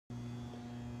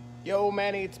Yo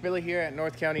Manny, it's Billy here at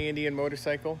North County Indian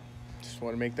Motorcycle. Just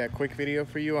want to make that quick video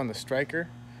for you on the Stryker.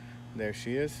 There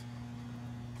she is.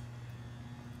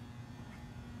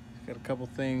 Got a couple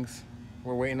things.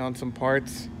 We're waiting on some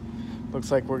parts.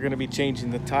 Looks like we're going to be changing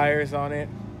the tires on it.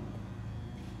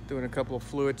 Doing a couple of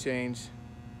fluid change.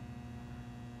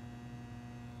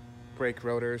 Brake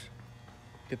rotors.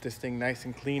 Get this thing nice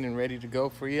and clean and ready to go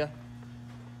for you.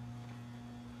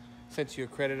 Sent you a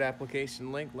credit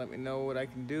application link. Let me know what I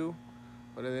can do,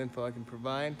 what other info I can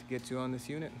provide to get you on this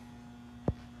unit.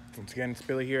 Once again, it's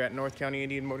Billy here at North County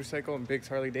Indian Motorcycle and Biggs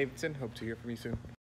Harley Davidson. Hope to hear from you soon.